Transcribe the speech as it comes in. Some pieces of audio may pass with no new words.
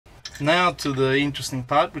Now to the interesting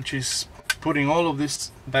part, which is putting all of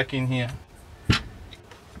this back in here.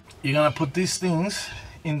 You're gonna put these things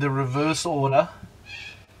in the reverse order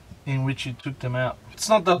in which you took them out. It's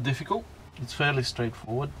not that difficult, it's fairly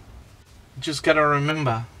straightforward. You just gotta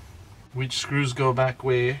remember which screws go back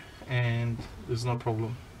where, and there's no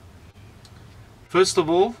problem. First of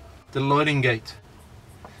all, the loading gate.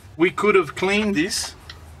 We could have cleaned this.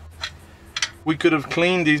 We could have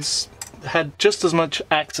cleaned this, had just as much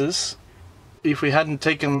access if we hadn't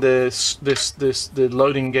taken the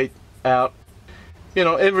loading gate out. You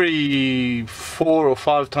know, every 4 or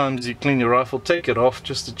 5 times you clean your rifle, take it off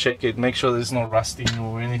just to check it, make sure there's no rusting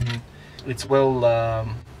or anything. It's well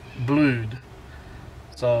blued,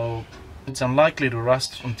 so it's unlikely to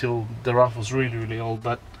rust until the rifle's really old,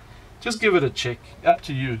 but just give it a check. Up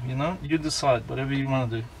to you, you know, you decide whatever you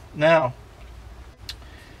want to do. Now,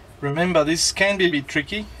 remember, this can be a bit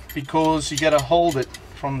tricky because you gotta hold it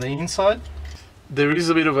from the inside. There is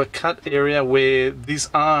a bit of a cut area where this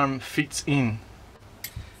arm fits in.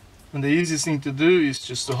 And the easiest thing to do is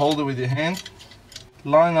just to hold it with your hand,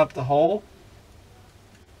 line up the hole,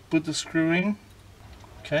 put the screw in,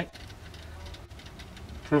 okay.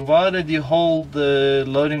 Provided you hold the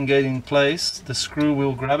loading gate in place, the screw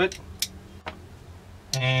will grab it,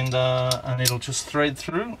 and it'll just thread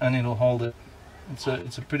through and it'll hold it.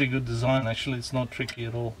 It's a pretty good design actually, it's not tricky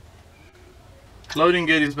at all. Loading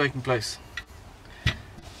gate is back in place.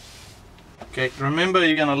 Okay, remember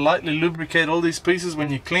you're going to lightly lubricate all these pieces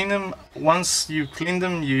when you clean them. Once you clean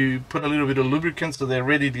them, you put a little bit of lubricant so they're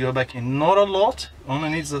ready to go back in. Not a lot, only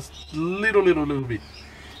needs a little bit.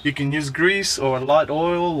 You can use grease or a light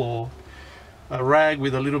oil or a rag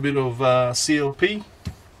with a little bit of CLP.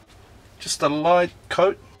 Just a light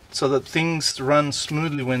coat so that things run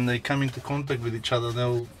smoothly when they come into contact with each other.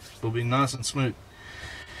 They'll be nice and smooth.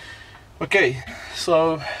 Okay,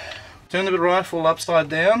 so turn the rifle upside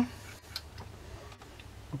down.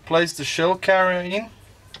 Place the shell carrier in.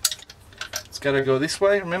 It's got to go this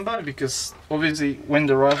way, remember, because obviously when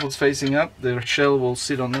the rifle's facing up, the shell will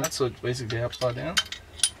sit on that, so it's basically upside down.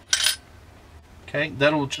 Okay,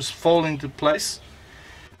 that will just fall into place.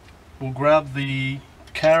 We'll grab the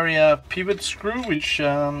carrier pivot screw, which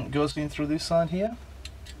goes in through this side here.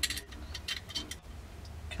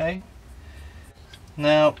 Okay,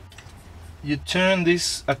 now you turn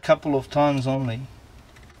this a couple of times only.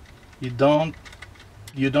 You don't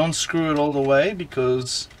screw it all the way,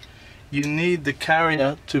 because you need the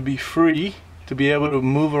carrier to be free to be able to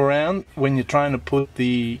move around when you're trying to put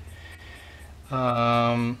the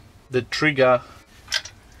trigger,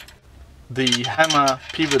 the hammer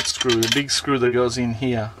pivot screw, the big screw that goes in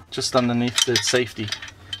here just underneath the safety.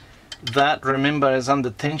 That, remember, is under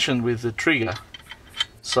tension with the trigger,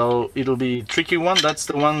 so it'll be a tricky one. That's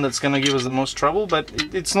the one that's going to give us the most trouble, but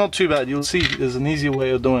it's not too bad. You'll see there's an easier way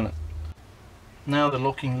of doing it. Now the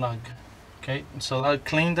locking lug. Okay, so I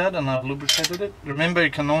cleaned that and I've lubricated it. Remember,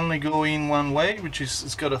 it can only go in one way, which is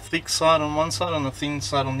it's got a thick side on one side and a thin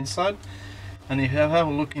side on this side. And if you have a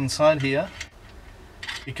look inside here,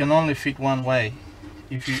 it can only fit one way.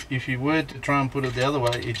 If you were to try and put it the other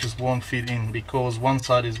way, it just won't fit in because one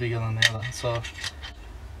side is bigger than the other. So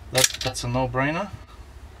that's a no-brainer.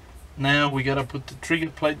 Now we gotta put the trigger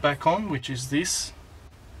plate back on, which is this.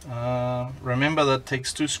 Remember, that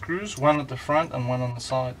takes 2 screws, one at the front and one on the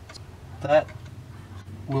side. That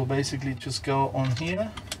will basically just go on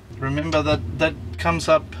here. Remember that comes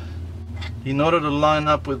up, in order to line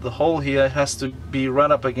up with the hole here, it has to be right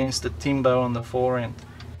up against the timber on the fore end.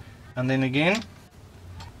 And then again,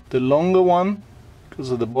 the longer one because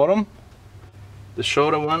of the bottom, the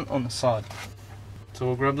shorter one on the side. So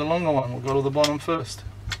we'll grab the longer one, we'll go to the bottom first.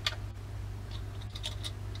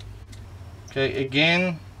 Okay,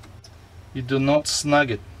 again, you do not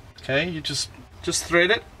snug it. Okay, you just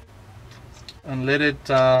thread it and let it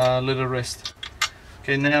rest.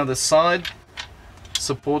 Okay, now the side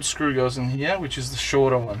support screw goes in here, which is the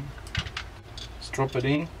shorter one. Just drop it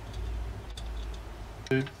in.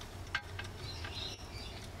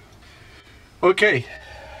 Okay,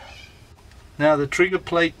 now the trigger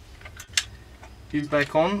plate is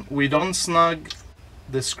back on. We don't snug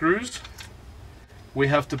the screws. We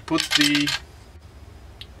have to put the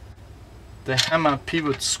hammer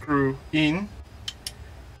pivot screw in,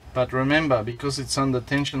 but remember, because it's under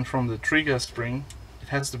tension from the trigger spring, it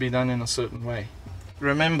has to be done in a certain way.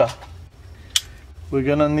 Remember, we're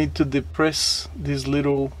gonna need to depress this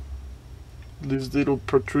little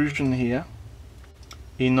protrusion here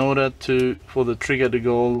in order for the trigger to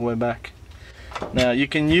go all the way back. Now you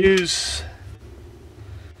can use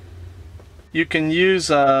your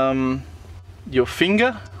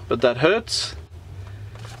finger, but that hurts.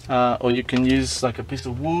 or you can use like a piece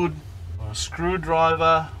of wood or a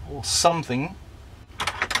screwdriver or something,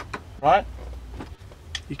 right?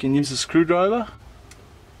 You can use a screwdriver,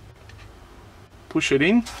 push it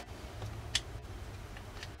in,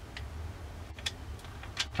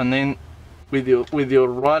 and then with your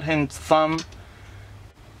right hand thumb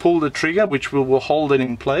pull the trigger, which will hold it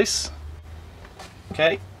in place.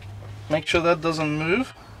 Okay, make sure that doesn't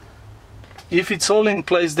move. If it's all in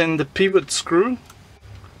place, then the pivot screw,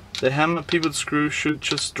 the hammer pivot screw, should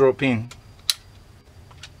just drop in.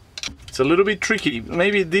 It's a little bit tricky.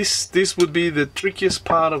 Maybe this would be the trickiest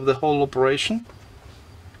part of the whole operation.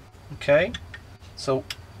 Okay, so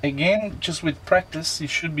again, just with practice, you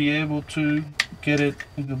should be able to get it.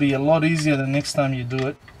 It'll be a lot easier the next time you do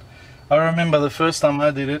it. I remember the first time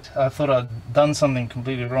I did it, I thought I'd done something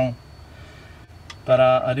completely wrong, but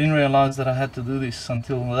I didn't realize that I had to do this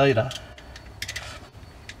until later.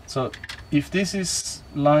 So if this is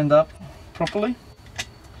lined up properly,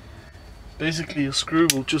 basically your screw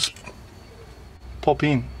will just pop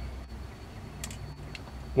in.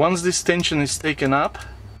 Once this tension is taken up,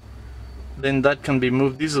 then that can be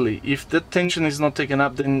moved easily. If that tension is not taken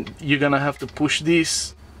up, then you're gonna have to push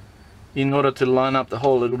this in order to line up the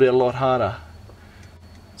hole. It'll be a lot harder.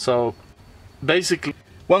 So basically,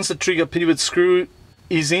 once the trigger pivot screw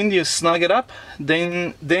is in, you snug it up,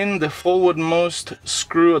 then the forwardmost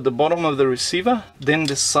screw at the bottom of the receiver, then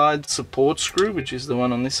the side support screw, which is the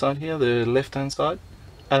one on this side here, the left hand side,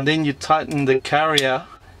 and then you tighten the carrier,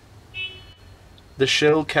 the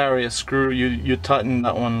shell carrier screw, you tighten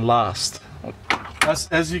that one last.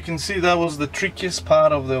 As you can see, that was the trickiest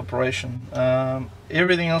part of the operation.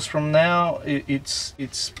 Everything else from now,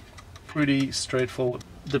 it's pretty straightforward.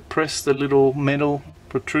 Depress the little metal,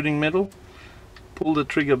 protruding metal, pull the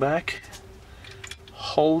trigger back,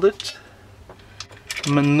 hold it,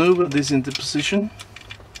 maneuver this into position.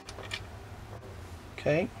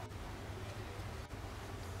 Okay.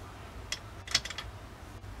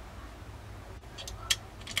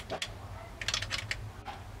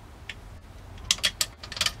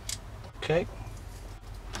 Okay,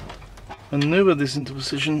 maneuver this into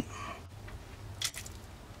position,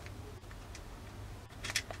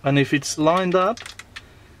 and if it's lined up,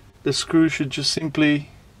 the screw should just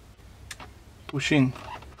simply push in.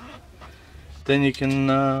 Then you can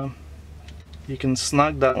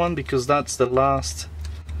snug that one, because that's the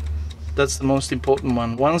most important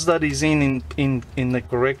one. Once that is in the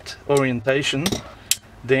correct orientation,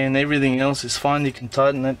 then everything else is fine. You can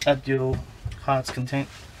tighten it at your heart's content.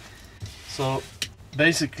 So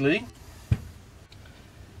basically,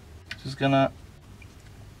 just gonna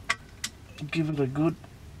give it a good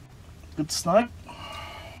snug.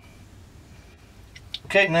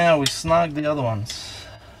 Okay, now we snug the other ones.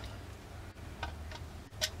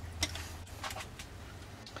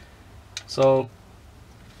 So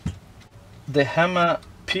the hammer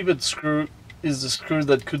pivot screw is the screw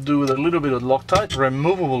that could do with a little bit of Loctite,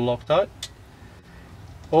 removable Loctite.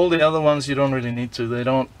 All the other ones you don't really need to. They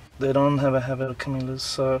don't have a habit of coming loose.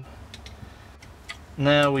 So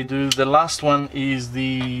now we do, the last one is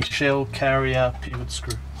the shell carrier pivot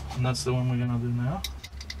screw, and that's the one we're gonna do now.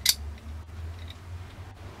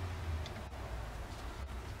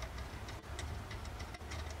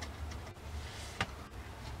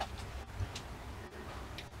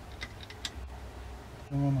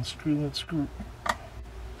 I want to screw that screw.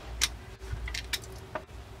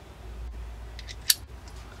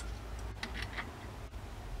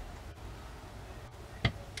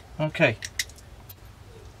 Okay,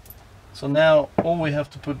 so now all we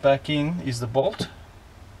have to put back in is the bolt,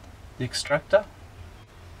 the extractor,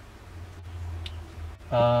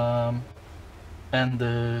 and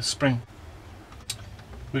the spring.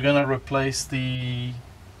 We're going to replace the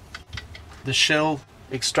shell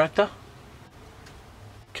extractor.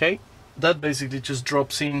 Okay, that basically just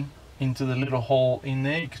drops into the little hole in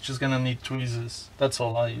there. You're just going to need tweezers. That's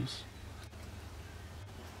all I use.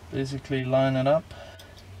 Basically line it up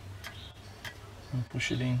and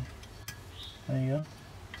push it in. There you go.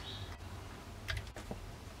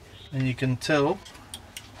 And you can tell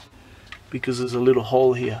because there's a little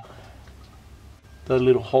hole here. That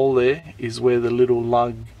little hole there is where the little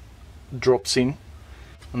lug drops in,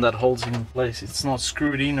 and that holds it in place. It's not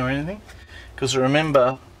screwed in or anything, because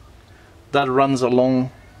remember that runs along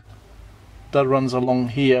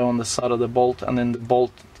here on the side of the bolt, and then the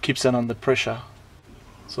bolt keeps it under pressure.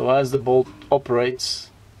 So as the bolt operates,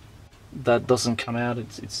 that doesn't come out,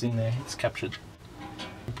 it's in there, it's captured.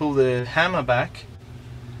 We pull the hammer back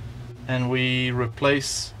and we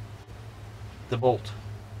replace the bolt.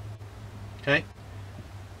 Okay,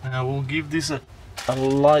 now we'll give this a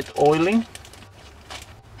light oiling.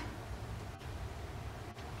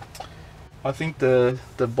 I think the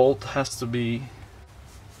bolt has to be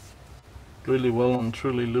really well and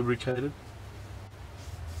truly lubricated.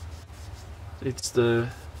 It's the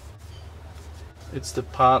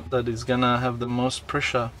part that is gonna have the most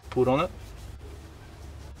pressure put on it,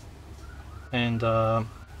 and I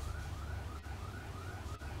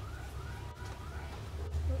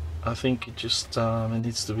think it just it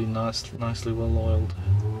needs to be nicely well oiled.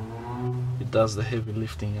 It does the heavy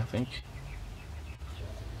lifting, I think.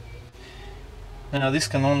 Now this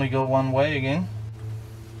can only go one way again.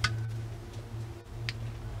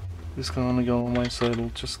 This can only go one way, so it'll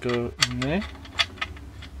just go in there.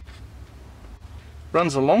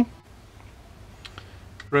 Runs along.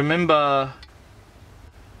 Remember,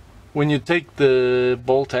 when you take the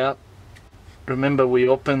bolt out, remember we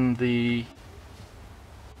open the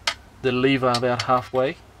lever about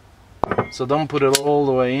halfway. So don't put it all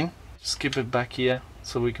the way in. Just keep it back here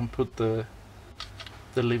so we can put the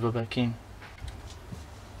lever back in.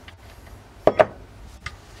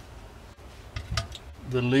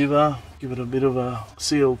 The lever, give it a bit of a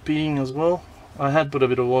CLPing as well. I had put a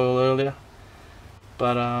bit of oil earlier,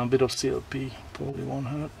 but a bit of CLP probably won't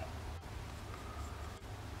hurt.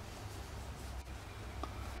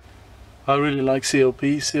 I really like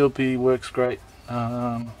CLP. CLP works great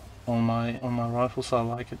on my rifles. I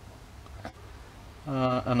like it,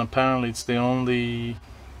 and apparently it's the only.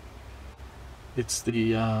 It's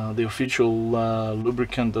the official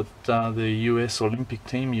lubricant that the US Olympic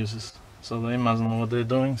team uses. So they must know what they're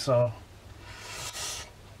doing, so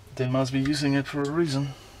they must be using it for a reason.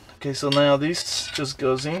 Okay, so now this just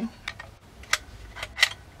goes in.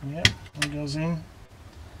 Yeah, it goes in.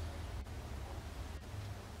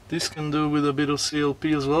 This can do with a bit of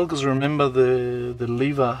CLP as well, because remember the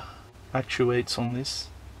lever actuates on this.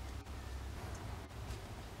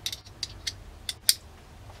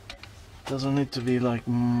 Doesn't need to be like,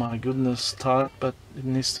 my goodness, tight, but it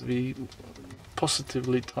needs to be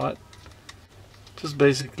positively tight. Just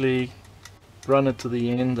basically run it to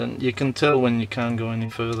the end, and you can tell when you can't go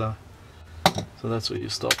any further, so that's where you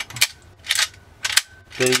stop.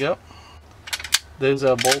 There you go. There's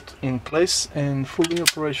our bolt in place and fully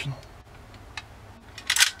operational.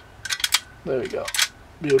 There we go.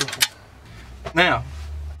 Beautiful. Now,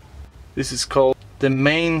 this is called the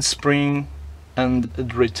mainspring and the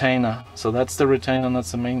retainer. So that's the retainer and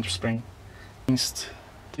that's the mainspring. This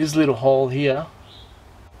little hole here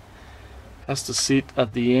has to sit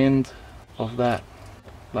at the end of that,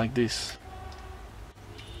 like this.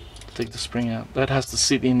 Take the spring out. That has to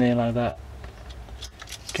sit in there like that.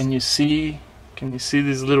 Can you see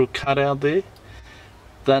this little cutout there?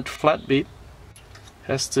 That flat bit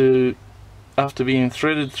has to, after being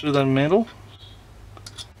threaded through that metal,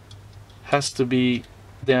 has to be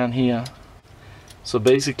down here. So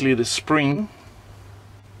basically the spring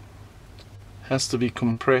has to be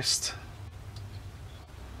compressed.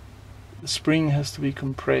 The spring has to be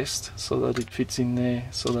compressed so that it fits in there,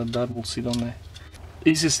 so that will sit on there.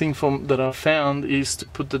 Easiest thing that I found is to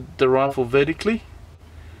put the rifle vertically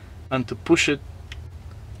and to push it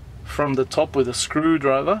from the top with a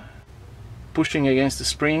screwdriver, pushing against the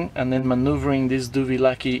spring and then maneuvering this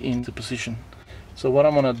doohickey into position. So what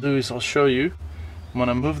I'm going to do is I'll show you. I'm going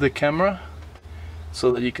to move the camera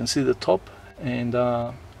so that you can see the top, and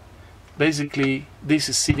basically this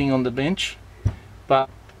is sitting on the bench, but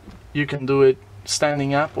you can do it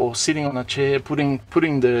standing up or sitting on a chair, putting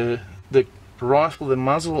the rifle, the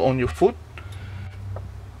muzzle on your foot,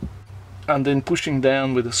 and then pushing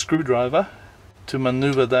down with a screwdriver to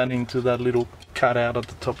maneuver that into that little cutout at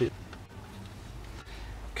the top of it.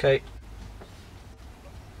 Okay,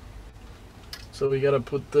 so we gotta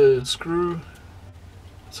put the spring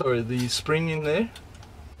in there,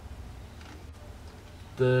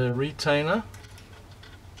 the retainer.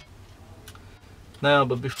 Now,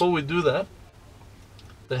 but before we do that,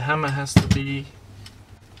 the hammer has to be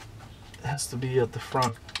at the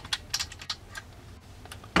front.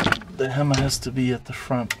 The hammer has to be at the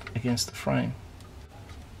front against the frame,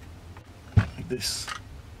 like this.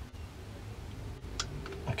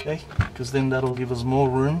 Okay, because then that'll give us more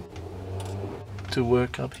room to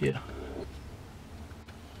work up here.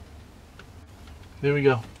 There we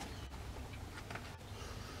go.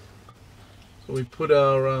 So we put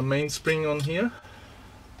our mainspring on here.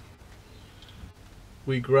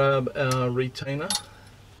 We grab our retainer.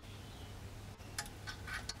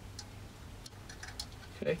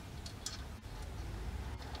 Okay.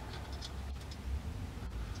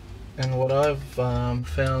 And what I've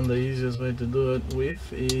found the easiest way to do it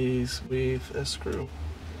with is with a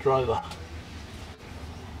screwdriver.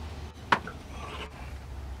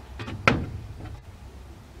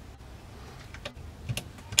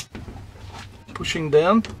 pushing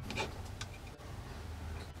down.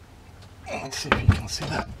 Let's see if you can see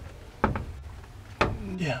that.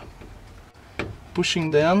 Yeah, pushing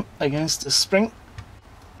down against the spring,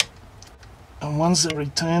 and once the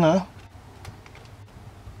retainer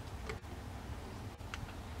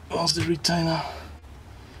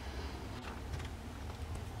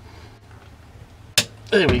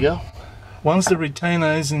there we go. Once the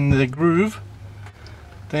retainer is in the groove,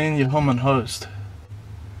 then you're home and hosed.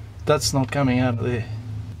 That's not coming out of there.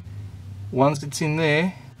 Once it's in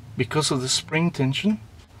there, because of the spring tension,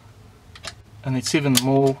 and it's even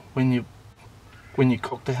more when you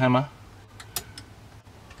cock the hammer.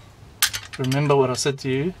 Remember what I said to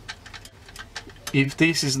you, if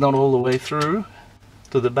this is not all the way through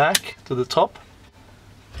to the back, to the top,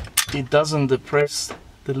 it doesn't depress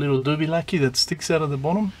the little doobie lucky that sticks out of the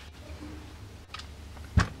bottom,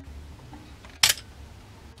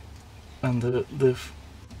 and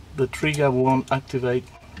the trigger won't activate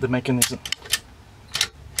the mechanism.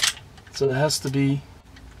 So it has to be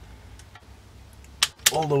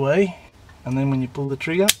all the way, and then when you pull the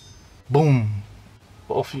trigger, boom,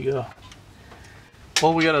 off you go.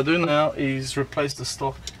 All we gotta do now is replace the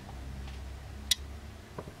stock.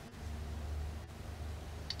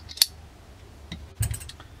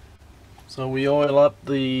 So we oil up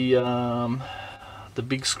the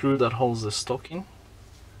big screw that holds the stock in,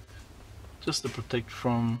 just to protect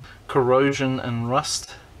from corrosion and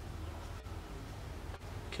rust.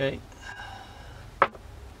 Okay,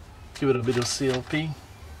 give it a bit of CLP.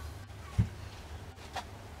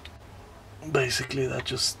 Basically that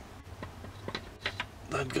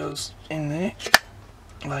goes in there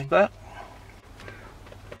like that.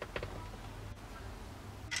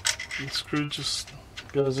 The screw just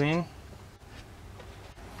goes in.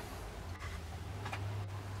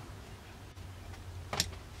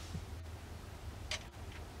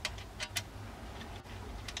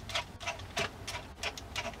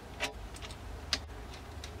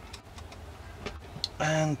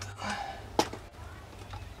 And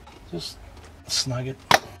just snug it.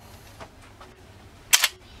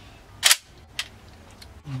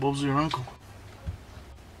 Bob's your uncle.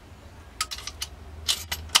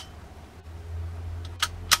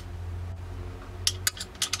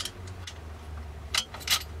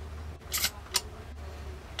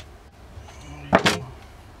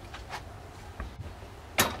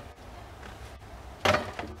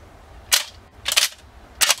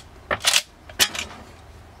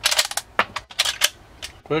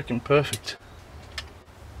 Working perfect.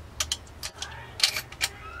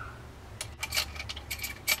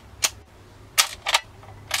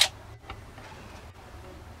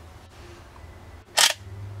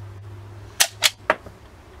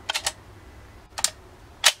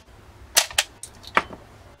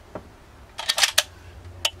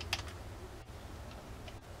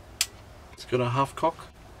 It's got a half cock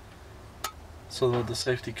so that the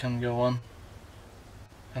safety can go on,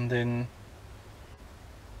 and then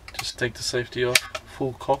just take the safety off,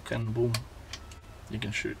 full cock, and boom, you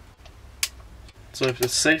can shoot. So if the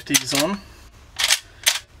safety is on,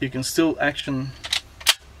 you can still action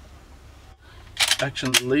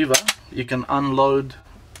the lever. You can unload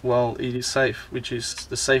while it is safe, which is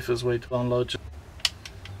the safest way to unload.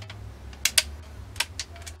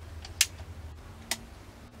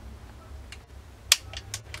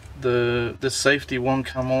 The safety won't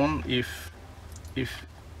come on if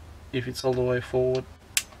it's all the way forward.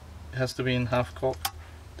 It has to be in half cock,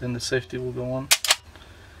 then the safety will go on,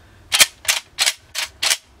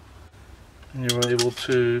 and you're able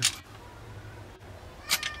to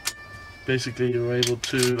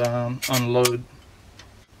unload.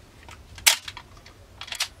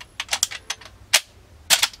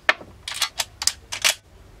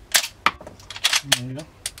 There you go.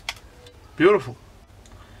 Beautiful.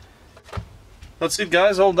 That's it,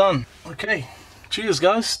 guys, all done. Okay, cheers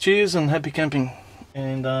guys, cheers and happy camping.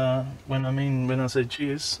 And when I say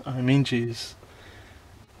cheers, I mean cheers.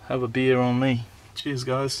 Have a beer on me. Cheers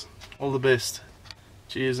guys, all the best.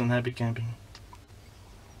 Cheers and happy camping.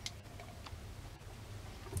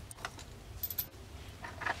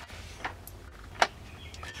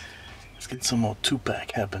 Let's get some more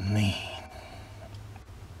 2-pack happening.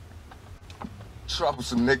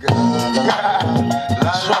 Troublesome nigga.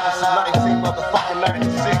 Troublesome 19 motherfucking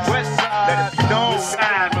 96. West side. Let it be known. West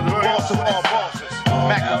side, boss of all bosses.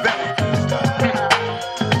 Magnum.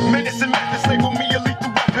 Minutes and methods label me a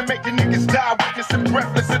lethal weapon, making niggas die wicked and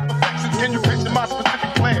breathless imperfections. Can you picture my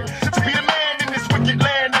specific plan? To be the man in this wicked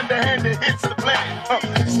land, underhanded hits the plan.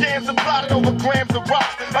 Scams are plotted over grams of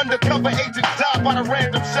rocks. Undercover agents die by the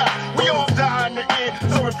random shot. We all die in the end,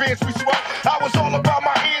 so advance we smoke. I was all about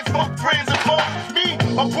my ends, fuck friends and folks.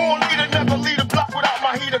 A born leader, never lead a block without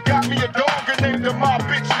my heater. Got me a dog and named him my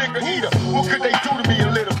bitch nigga Eater. What could they do to me, a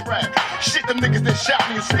little brat? Shit, them niggas that shot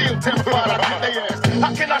me and still terrified I get they ass.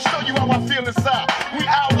 How can I show you how I feel inside? We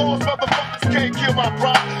outlaws, motherfuckers can't kill my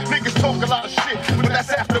pride. Niggas talk a lot of shit, but that's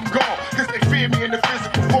after I'm gone. Cause they fear me in the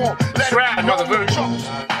physical form. Let Right, motherfucker. Troubles,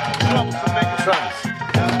 niggas.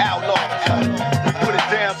 Outlaw. We put it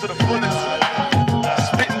down to the fullest.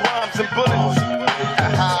 Spitting rhymes and bullets.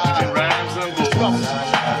 Rhymes and bullets.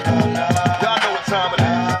 Y'all know what time it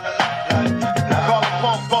is. Call them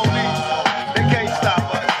punk police. They can't stop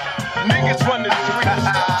us. Niggas run the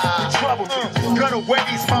streets. Trouble.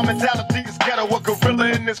 Gutaways, my mentality is ghetto. A gorilla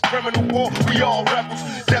in this criminal war. We all rebels.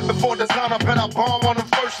 Death before design. I bet I bomb on them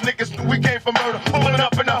first. Niggas knew we came from murder. Pulling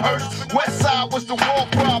up in a hearse. West side was the war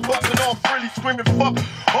cry. Busting off freely, screaming fuck.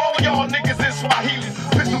 All y'all niggas in Swahili.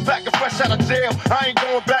 Pistol back and fresh out of jail. I ain't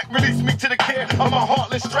going back. Release me to the care of my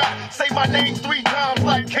heartless strap. Say my name 3 times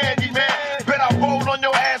like Candyman. Bet I roll on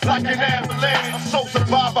your ass like an ambulance. I'm so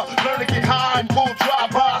survivor. Learn to get high and pull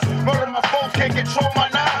drive-bys. Murder my foes, can't control my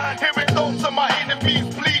nine. Hearing thoughts of my enemies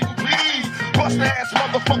bleeding, please. Bust ass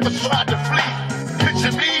motherfuckers tried to flee.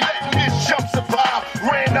 Picture me letting this chump survive.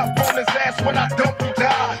 Ran up on his ass when I dumped him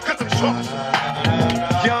down. Cause I'm drunk.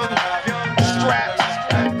 Young, strapped,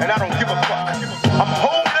 and I don't give a fuck. I'm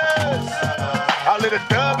homeless. I live a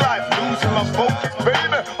thug life, losing my focus,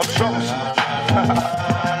 baby. I'm troublesome.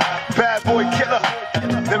 Bad boy killer.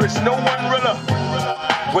 There is no one realer.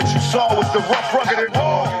 What you saw was the rough, rugged, and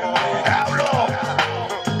raw. Outlaw.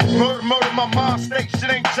 Murder my mind state.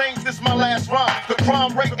 Shit ain't changed, this my last rhyme. The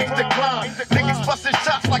crime rate ain't declined. Niggas busting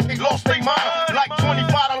shots like they lost their mind. Like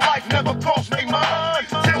 25 to life never crossed their mind.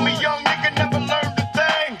 Tell me young nigga never learned a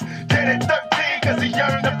thing. Dead at 13 cause he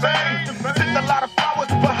yearned to bang. Sent a lot of flowers,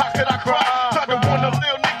 but how could I cry? Tried to warn a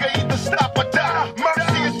little nigga either stop or die.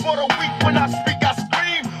 Mercy is for the weak, when I speak I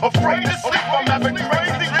scream. Afraid to sleep, I'm having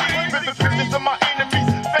crazy dreams. Vivid pictures of my enemies,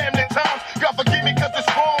 family times. God forgive me cause it's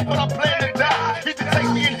wrong, but I plan to die. He did take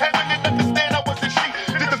me in heaven and understand I was a sheep.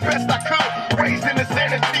 Did the best I could, raised in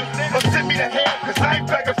insanity. But send me to hell cause I ain't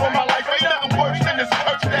begging for my life. Ain't nothing worse than this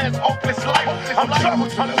cursed ass hopeless life. I'm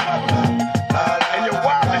troubled, in your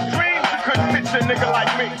wildest dreams you couldn't picture a nigga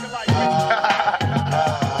like me.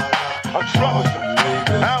 I'm troubled.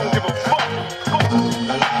 I don't give a fuck.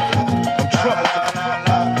 I'm troubled.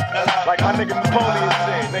 Like my nigga Napoleon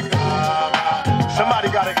said, nigga. Somebody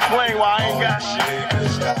gotta explain why I ain't got shit.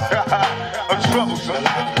 I'm troublesome.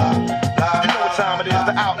 You know what time it is,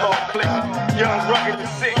 the outlaw clique. Young, rugged, and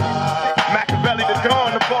sick. Machiavelli, the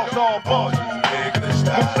Dawn, the boss, all boss.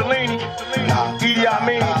 Mussolini, Idi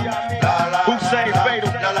Amin, Hussein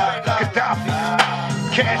Fatal, Gaddafi,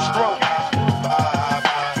 Castro,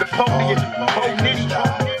 Napoleon, Bonini.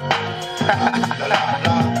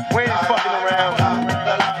 We ain't fucking around.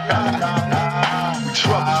 We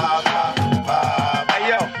troublesome. Hey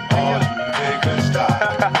yo,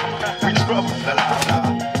 we troublesome.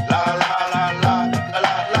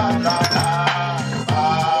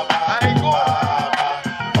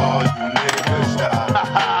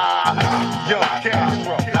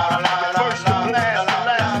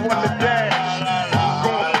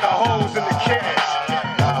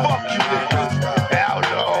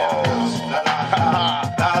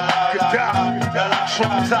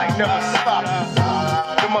 Tight, never stop.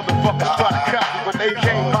 The motherfuckers try to copy, but they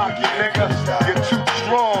can't mock you, nigga. You're too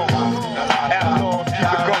strong. Outlaws,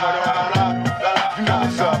 keep it going on. You know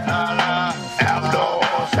what's up.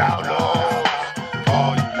 Outlaws, outlaws.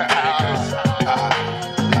 All you niggas.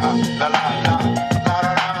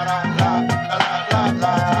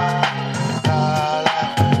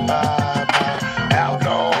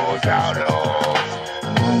 Outlaws, outlaws.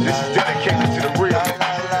 This is dedicated to the real niggas.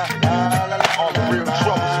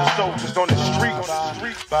 Soldiers on the streets.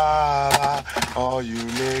 Bye, bye, all you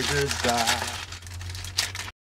niggas die.